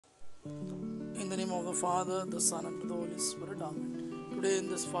In the name of the Father, the Son, and the Holy Spirit. Amen. Today, in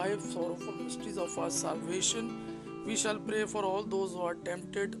this five sorrowful mysteries of our salvation, we shall pray for all those who are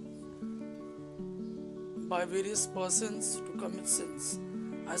tempted by various persons to commit sins.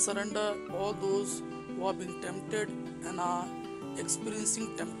 I surrender all those who are being tempted and are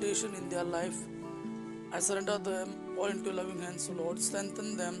experiencing temptation in their life. I surrender them all into your loving hands, O Lord.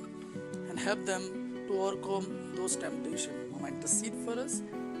 Strengthen them and help them to overcome those temptations. Intercede for us,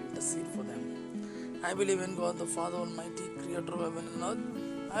 intercede for them. I believe in God the Father Almighty, creator of heaven and earth.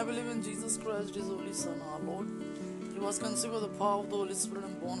 I believe in Jesus Christ, his only Son, our Lord. He was conceived by the power of the Holy Spirit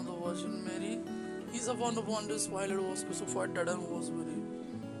and born of the Virgin Mary. He suffered upon this Pilate, was crucified, dead, and was buried.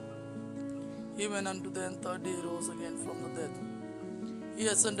 He went unto the third day, rose again from the dead. He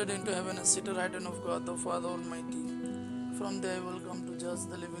ascended into heaven and seated right hand of God the Father Almighty. From there he will come to judge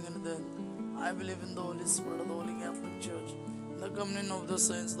the living and the dead. I believe in the Holy Spirit of the Holy Catholic Church, the communion of the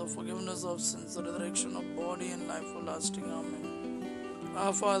saints, the forgiveness of sins, the resurrection of body and life everlasting. Amen.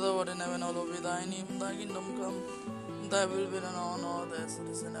 Our Father, who art in heaven, hallowed be thy name. Thy kingdom come, thy will be done on earth as it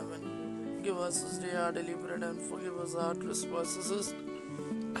is in heaven. Give us this day our daily bread, and forgive us our trespasses,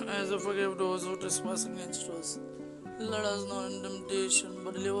 as we forgive those who trespass against us. Let us not in temptation,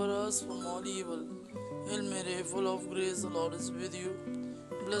 but deliver us from all evil. Hail Mary, full of grace, the Lord is with you.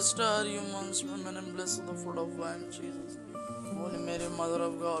 Blessed are you amongst women, and blessed the fruit of thy womb, Jesus. Holy Mary, Mother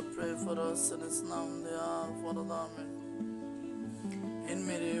of God, pray for us sinners now and the hour of our death. Amen. Hail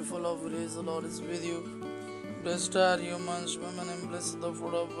Mary, full of grace, the Lord is with you. Blessed are you amongst women, and blessed the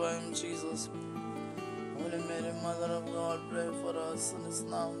fruit of thy womb, Jesus. Holy Mary, Mother of God, pray for us sinners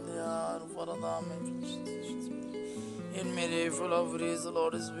now and the hour of our death. Amen. Hail Mary, full of grace, the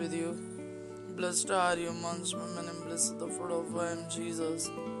Lord is with you. Blessed are you amongst women, and blessed the fruit of thy womb, Jesus.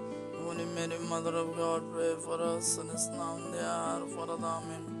 Holy Mary, Mother of God, pray for us sinners now and the hour of our death.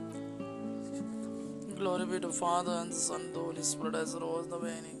 Amen. Glory be to Father and the Son and the Holy Spirit, as it was in the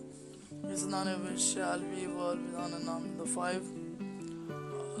beginning, is none of which shall be, world without an end. Five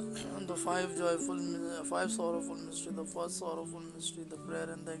sorrowful mystery. The first sorrowful mystery, the prayer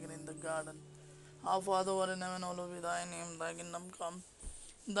and the agony in the garden. Our Father, who art in heaven, hallowed be thy name. Thy kingdom come.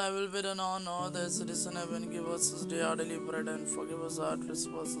 Thy will be done on earth as it is in heaven. Give us this day our daily bread, and forgive us our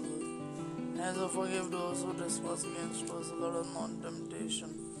trespasses, as we forgive those who trespass against us. Let us not in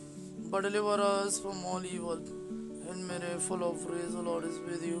temptation, but deliver us from all evil. Hail Mary, full of grace, the Lord is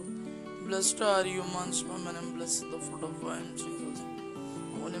with you. Blessed are you amongst women, and blessed the fruit of thy womb, Jesus.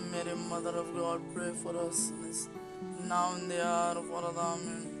 Holy Mary, Mother of God, pray for us sinners, now in the hour of our death.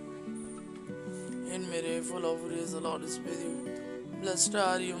 Amen. Hail Mary, full of grace, the Lord is with you. Blessed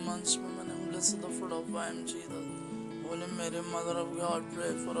are you amongst women, and blessed the fruit of thy womb, Jesus. Holy Mary, Mother of God,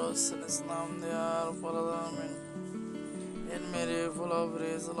 pray for us sinners now and the hour of our death. Amen. Hail Mary, full of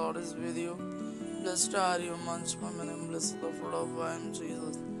grace, the Lord is with you. Blessed are you amongst women, and blessed the fruit of thy womb,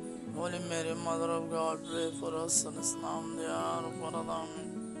 Jesus. Holy Mary, Mother of God, pray for us sinners now and the hour of our death.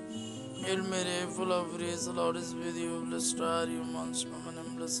 Amen. Hail Mary, full of grace, the Lord is with you. Blessed are you amongst women,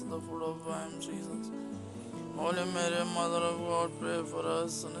 and blessed the fruit of thy womb, Jesus. Holy Mary, Mother of God, pray for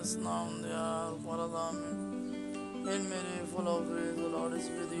us sinners now and the hour of our death. Amen. Hail Mary, full of grace, the Lord is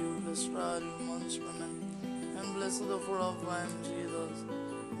with you. Blessed are you amongst women, and blessed the fruit of thy womb, Jesus.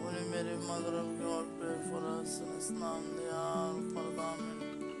 Holy Mary, Mother of God, pray for us sinners now and the hour of our death. Amen.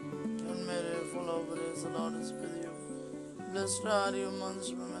 Hail Mary, full of grace, the Lord is with you. Blessed are you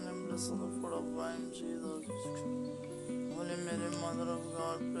amongst women, and blessed the fruit of thy womb, Jesus. Holy Mary, Mother of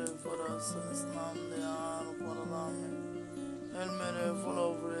God, pray for us sinners now and the hour of our death. Amen. Hail Mary, full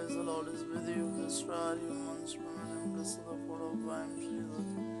of grace, the Lord is with you. Blessed are you amongst women, and blessed the fruit of thy womb, Jesus.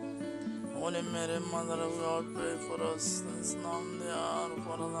 Holy Mary, Mother of God, pray for us sinners now and the hour of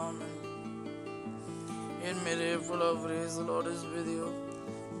our death. Amen. Hail Mary, full of grace, the Lord is with you.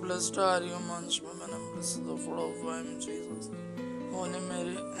 Blessed are you amongst women, and blessed the fruit of thy womb, Jesus. Holy Mary,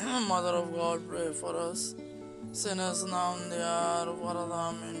 Mother of God, pray for us sinners now and the hour of our death.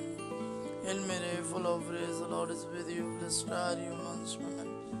 Amen. Hail Mary, full of grace, the Lord is with you. Blessed are you amongst women,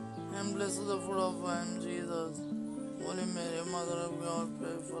 and blessed the fruit of thy womb, Jesus. Holy Mary, Mother of God,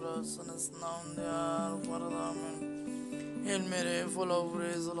 pray for us sinners now and the hour of our death. Amen. Hail Mary, full of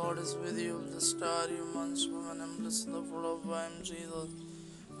grace, the Lord is with you. Blessed are you amongst women, and blessed the fruit of thy womb, Jesus.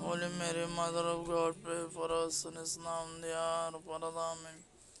 Holy Mary, Mother of God, pray for us sinners now and the hour of our death. Amen.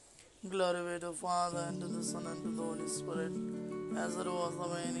 Glory be to Father, and to the Son, and to the Holy Spirit, as it was in the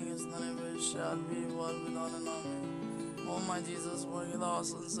beginning, is now, and ever shall be, world without end. Amen. O my Jesus, forgive our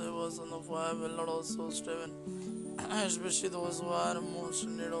sins, save us from the fire, will not also heaven, especially those who are most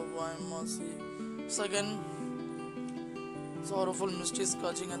in need of thy mercy. Second Sorrowful mystery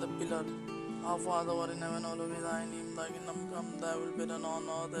scourging at the pillar. Our Father who art in heaven, hallowed be thy name. Thy kingdom come, thy will be done on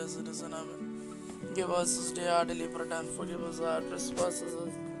earth as it is in heaven. Give us this day our daily bread and forgive us our trespasses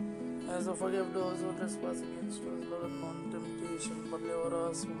as we forgive those who trespass against us. Lord, not temptation, but deliver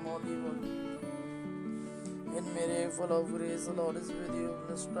us from all evil. In Mary, full of grace, the Lord is with you.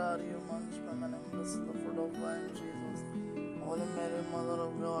 Blessed are you amongst women, and blessed is the fruit of thy womb, Jesus. Holy Mary, Mother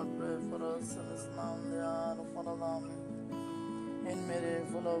of God, pray for us sinners now and the hour of our death. Amen. In Mary,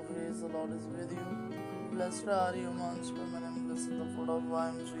 full of grace, the Lord is with you. Blessed are you amongst women, and blessed is the fruit of thy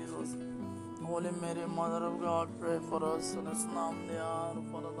womb, Jesus. Holy Mary, Mother of God, pray for us sinners now and the hour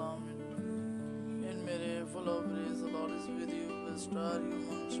of our death. Amen. In Mary, full of grace, the Lord is with you. Blessed are you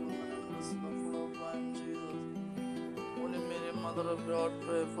amongst women, and blessed is the fruit of thy womb, Jesus. Holy Mary, Mother of God,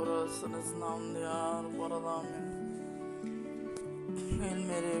 pray for us sinners now and the hour of our death. Amen. Hail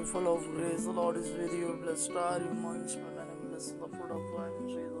Mary, full of grace, the Lord is with you. Blessed are you amongst women, and blessed is the fruit of thy womb,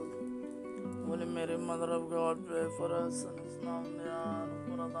 Jesus. Holy Mary, Mother of God, pray for us sinners now and the hour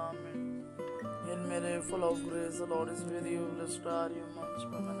of our death. Amen. Hail Mary, full of grace, the Lord is with you. Blessed are you amongst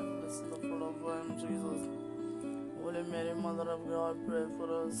women, and blessed is the fruit of thy womb, Jesus. Holy Mary, Mother of God, pray for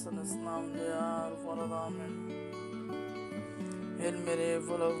us sinners now and the hour of our death. Amen. Hail Mary,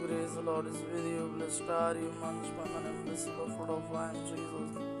 full of grace, the Lord is with you. Blessed are you amongst women, and blessed is the fruit of thy womb,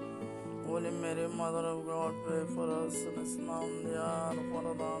 Jesus. Holy Mary, Mother of God, pray for us sinners now and the hour of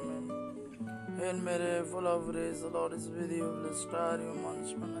our death. Amen. Hail Mary, full of grace, the Lord is with you. Blessed are you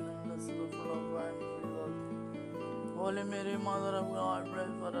amongst women, and blessed is the fruit of thy womb, Jesus. Holy Mary, Mother of God, pray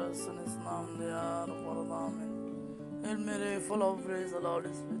for us sinners now and the hour of our death. Amen. Hail Mary, full of grace, the Lord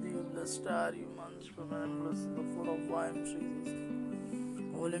is with you. Blessed are you amongst women, and blessed is the fruit of thy womb, Jesus.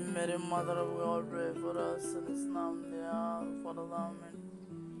 Holy Mary, Mother of God, pray for us sinners now and the hour of our death. Amen.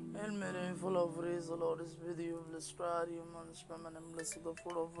 Hail Mary, full of grace, the Lord is with you. Blessed are you amongst women, and blessed is the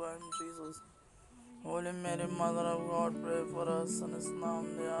fruit of thy womb, Jesus. Holy Mary, Mother of God, pray for us sinners now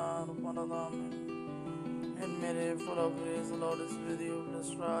and the hour of our death. Amen. Hail Mary, full of grace, the Lord is with you.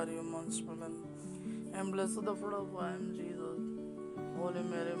 Blessed are you amongst women, and blessed is the fruit of thy womb, Jesus. Holy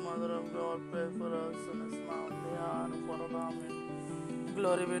Mary, Mother of God, pray for us sinners now and the hour of our death. Amen.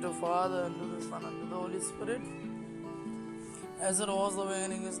 Glory be to Father, and to the Son, and to the Holy Spirit, as it was the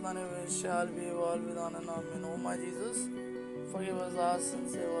beginning, is now, and ever shall be, world without end. Amen. O my Jesus, forgive us our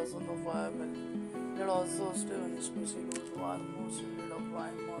sins, save us from the fire of hell. Let also stay in especially those who are most in need of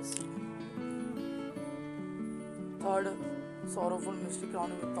thy mercy. Third, sorrowful mystery,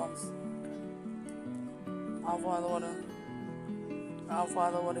 crowning with thorns. Our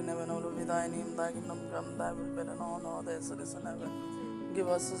Father who art in heaven, hallowed be thy name. Thy kingdom come, thy will be done on earth as it is in heaven. Give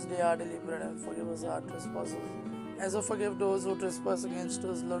us this day our daily bread, and forgive us our trespasses, as we forgive those who trespass against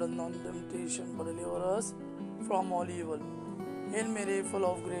us. Lead us not into temptation, but deliver us from all evil. Hail Mary, full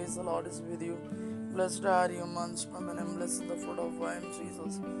of grace, the Lord is with you. Blessed are you amongst women, and blessed is the fruit of thy womb,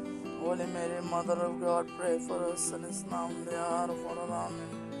 Jesus. Holy Mary, Mother of God, pray for us sinners now and the hour of our death.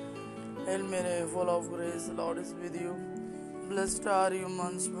 Amen. Hail Mary, full of grace, the Lord is with you. Blessed are you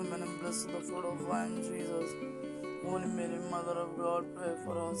amongst women, and blessed is the fruit of thy womb, Jesus. Holy Mary, Mother of God, pray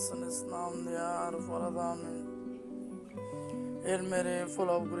for us sinners now and the hour of our death. Amen. Hail Mary, full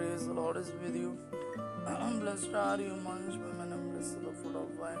of grace, the Lord is with you. Blessed are you amongst women, and blessed is the fruit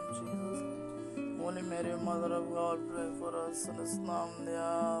of thy womb, Jesus. Holy Mary, Mother of God, pray for us sinners now and the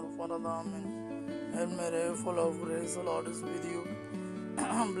hour of our death. Amen. Hail Mary, full of grace, the Lord is with you.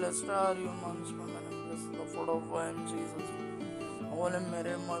 Blessed are you amongst women, and blessed is the fruit of thy womb, Jesus. Holy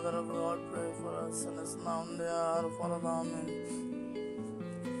Mary, Mother of God, pray for us sinners now and the hour of our death. Amen.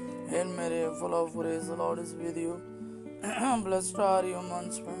 Hail Mary, full of grace, the Lord is with you. Blessed are you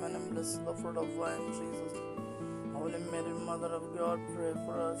amongst women, and blessed is the fruit of thy womb, Jesus. Holy Mary, Mother of God, pray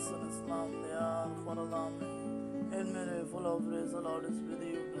for us sinners now and the hour of our death. Amen. Hail Mary, full of grace, the Lord is with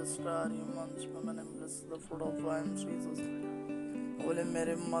you. Blessed are you amongst women, and blessed is the fruit of thy womb, Jesus. Holy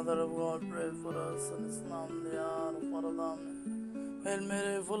Mary, Mother of God, pray for us sinners now and the hour of our death. Amen. Hail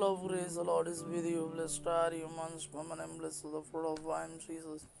Mary, full of grace, the Lord is with you. Blessed are you amongst women, and blessed is the fruit of thy womb,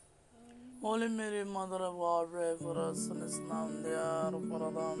 Jesus. Holy Mary, Mother of God, pray for us sinners now and the hour of our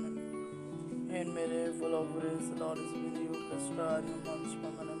death. Amen. Hail Mary, full of grace, the Lord is with you. Blessed are you amongst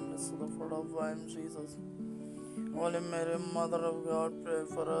women, and blessed is the fruit of thy womb, Jesus. Holy Mary, Mother of God, pray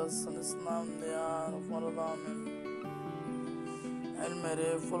for us sinners now and the hour of our death. Amen. Hail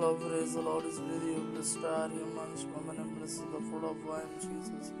Mary, full of grace, the Lord is with you. Blessed are you amongst women, and blessed is the fruit of thy womb,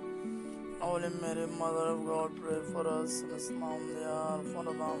 Jesus. Holy Mary, Mother of God, pray for us sinners now and the hour of our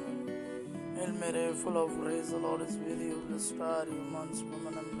death. Amen. Hail Mary, full of grace, the Lord is with you. Blessed are you amongst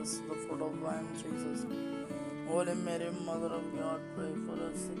women, and blessed is the fruit of thy womb, Jesus. Holy Mary, Mother of God, pray for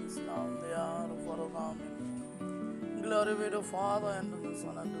us in this now and the hour of our Amen. Glory be to Father, and to the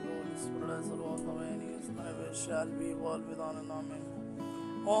Son, and to the Holy Spirit, as it was in the beginning, is now, ever shall be, world without an Amen.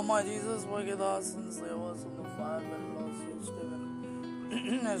 O my Jesus, forgive us and save us from the fire and lost souls to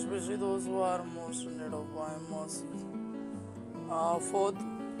heaven, especially those who are most in need of thy mercy.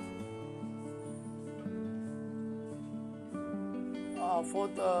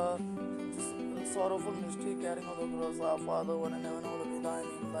 Fourth, sorrowful mystery, carrying of the cross. Our Father, one in heaven, hallowed be thy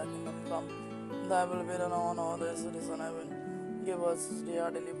name. Thy kingdom come, thy will be done on earth as it is in heaven. Give us this day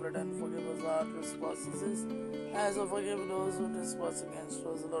our daily bread, and forgive us our trespasses, as we forgive those who trespass against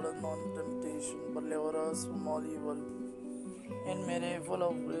us. Lord, and not into temptation, but deliver us from all evil. And Mary, full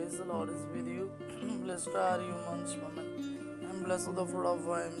of grace, the Lord is with you. Blessed are you amongst women, and blessed the fruit of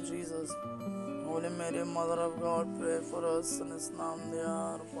thy womb, Jesus. Holy Mary, Mother of God, pray for us sinners now and the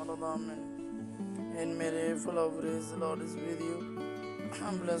hour of our Amen. And Mary, full of grace, the Lord is with you.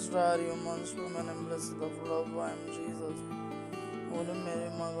 And blessed are you amongst women, and blessed the fruit of thy womb, Jesus. Holy Mary,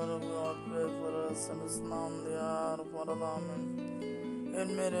 Mother of God, pray for us sinners now and the hour of our Amen. And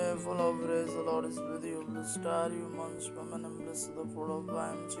Mary, full of grace, the Lord is with you. Blessed are you amongst women, and blessed the fruit of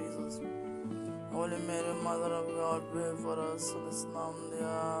thy womb, Jesus. Holy Mary, Mother of God, pray for us sinners now and the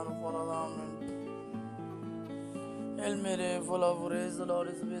hour of our Amen. Hail Mary, full of grace, the Lord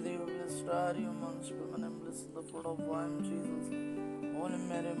is with you. Blessed are you amongst women, and blessed the fruit of thy womb, Jesus. Holy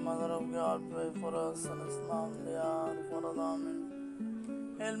Mary, Mother of God, pray for us sinners now and the hour of our Amen.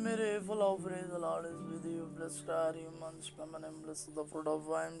 Hail Mary, full of grace, the Lord is with you. Blessed are you amongst women, and blessed the fruit of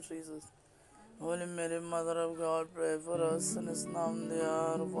thy womb, Jesus. Holy Mary, Mother of God, pray for us sinners now and the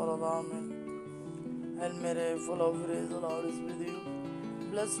hour of our Amen. Hail Mary, full of grace, the Lord is with you.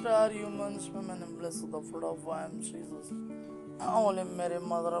 Blessed are you amongst women, and blessed the fruit of thy womb, Jesus. Holy Mary,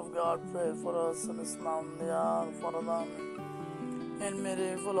 Mother of God, pray for us sinners now and the hour of our Amen. Hail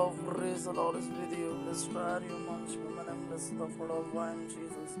Mary, full of grace, the Lord is with you. Blessed are you amongst women, and blessed the fruit of thy womb,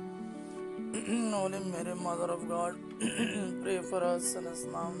 Jesus. Holy Mary, Mother of God, pray for us sinners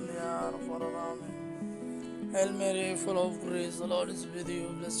now and the hour of our Amen. Hail Mary, full of grace, the Lord is with you.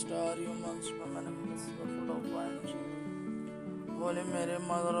 Blessed are you amongst women, and blessed the fruit of thy womb, Jesus. Holy Mary,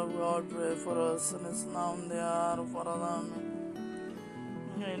 Mother of God, pray for us sinners now and the hour of our Amen.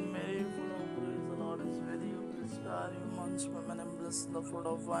 Hail Mary, full of grace, the Lord is with you. Blessed are you amongst women, and blessed the fruit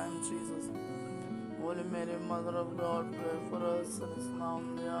of thy womb, Jesus. Holy Mary, Mother of God, pray for us sinners now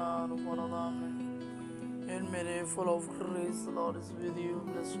and the hour of our Amen. Hail Mary, full of grace, the Lord is with you.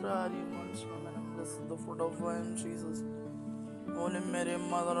 Blessed are you amongst women, and blessed the fruit of thy womb, Jesus. Holy Mary,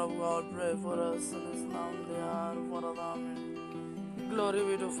 Mother of God, pray for us sinners now and the hour of our Amen. Glory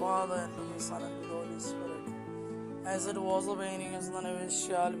be to Father, and to the Son, and to the Holy Spirit, as it was the beginning, is now, ever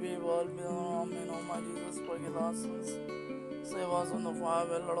shall be, world without Amen. O my Jesus, forgive our sins, save us from the fire,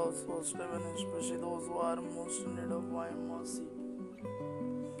 well, Lord, of souls to heaven, especially those who are most in need of thy mercy.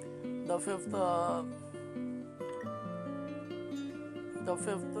 The fifth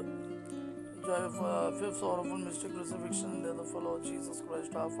sorrowful mystery, crucifixion. There the follow Jesus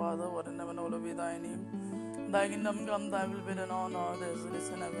Christ, our Father, what in heaven, hallowed be thy name. Thy kingdom come, thy will be done on earth as it is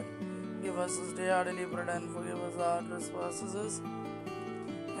in heaven. Give us this day our daily bread, and forgive us our trespasses,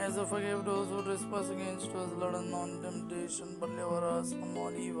 as we forgive those who trespass against us. Lord, and not into temptation, but deliver us from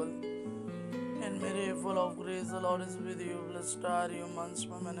all evil. And Mary, full of grace, the Lord is with you. Blessed are you amongst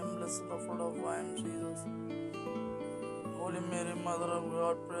women, and blessed the fruit of thy womb, Jesus. Holy Mary, Mother of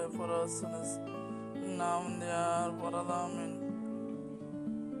God, pray for us sinners, now and the hour of our Amen.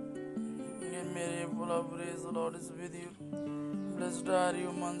 Hail Mary, full of grace, the Lord is with you. Blessed are you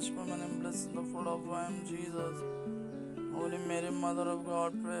amongst women, and blessed the fruit of thy womb, Jesus. Holy Mary, Mother of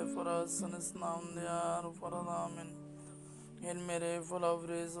God, pray for us sinners now and the hour of our Amen. Hail Mary, full of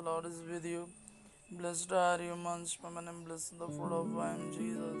grace, the Lord is with you. Blessed are you amongst women, and blessed the fruit of thy womb,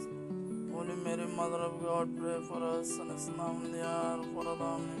 Jesus. Holy Mary, Mother of God, pray for us sinners now and the hour of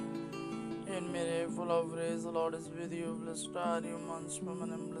our Amen. Hail Mary, full of grace, the Lord is with you. Blessed are you amongst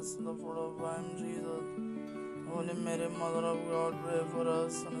women, and blessed the fruit of thy womb, Jesus. Holy Mary, Mother of God, pray for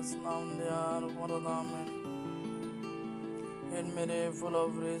us sinners now and the hour of our Amen. Hail Mary, full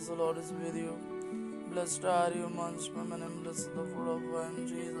of grace, the Lord is with you. Blessed are you amongst women, and blessed the fruit of thy womb,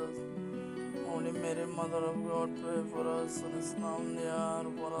 Jesus. Holy Mary, Mother of God, pray for us sinners now and the hour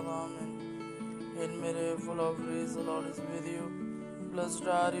of our Amen. Hail Mary, full of grace, the Lord is with you. Blessed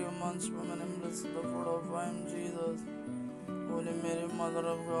are you amongst women, and blessed the fruit of thy womb, Jesus. Holy Mary, Mother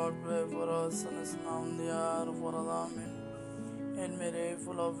of God, pray for us sinners now and the hour of our Amen. Hail Mary,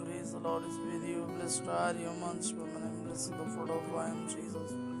 full of grace, the Lord is with you. Blessed are you amongst women, and blessed the fruit of thy womb,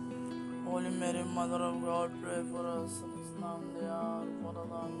 Jesus. Holy Mary, Mother of God, pray for us. Sinners, now and the hour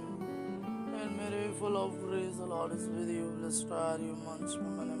of our death. Amen. Hail Mary, full of grace, the Lord is with you. Blessed are you amongst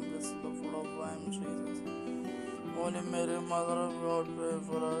women, and blessed the fruit of thy womb, Jesus. Holy Mary, Mother of God, pray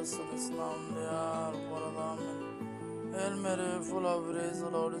for us. Sinners, now and the hour of our death. Amen. Hail Mary, full of grace, the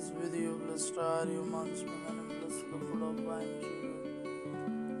Lord is with you. Blessed are you amongst women, and blessed the fruit of thy womb,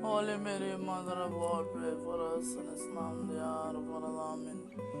 Jesus. Holy Mary, Mother of God, pray for us, sinners now and the hour of our death. Amen.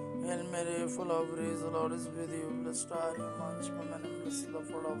 Hail Mary, full of grace, the Lord is with you. Blessed are you amongst women, and blessed the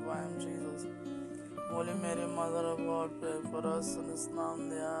fruit of thy womb, Jesus. Holy Mary, Mother of God, pray for us, sinners now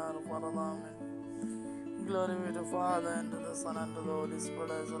and the hour of our death. Amen. Glory be to Father, and to the Son, and to the Holy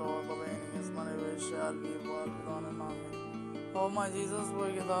Spirit, as it was in the beginning, is now, and ever shall be, world without end. Amen. O my Jesus,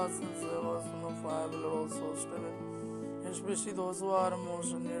 forgive us and save us from the fire, but also heaven, especially those who are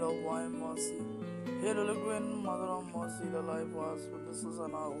most in need of thy mercy. Hail, Holy Queen, Mother of Mercy, the life of us, witnesses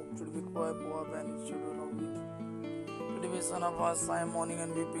and our hope, to be quiet, poor, banished children of Eve. To be son of us, time, mourning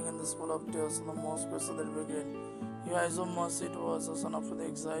and weeping in this full of tears, in the most blessed that we get. Your eyes of mercy towards us, and after the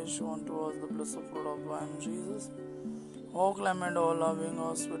exile shown towards the blessed fruit of thy womb, Jesus. O clement, O loving,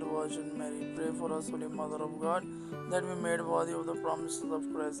 O sweet Virgin Mary, pray for us, Holy Mother of God, that we made worthy of the promises of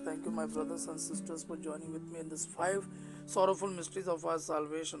Christ. Thank you, my brothers and sisters, for joining with me in this 5 sorrowful mysteries of our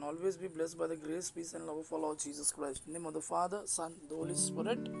salvation. Always be blessed by the grace, peace, and love of our Lord Jesus Christ. In the name of the Father, Son, and the Holy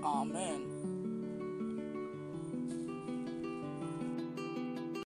Spirit. Amen.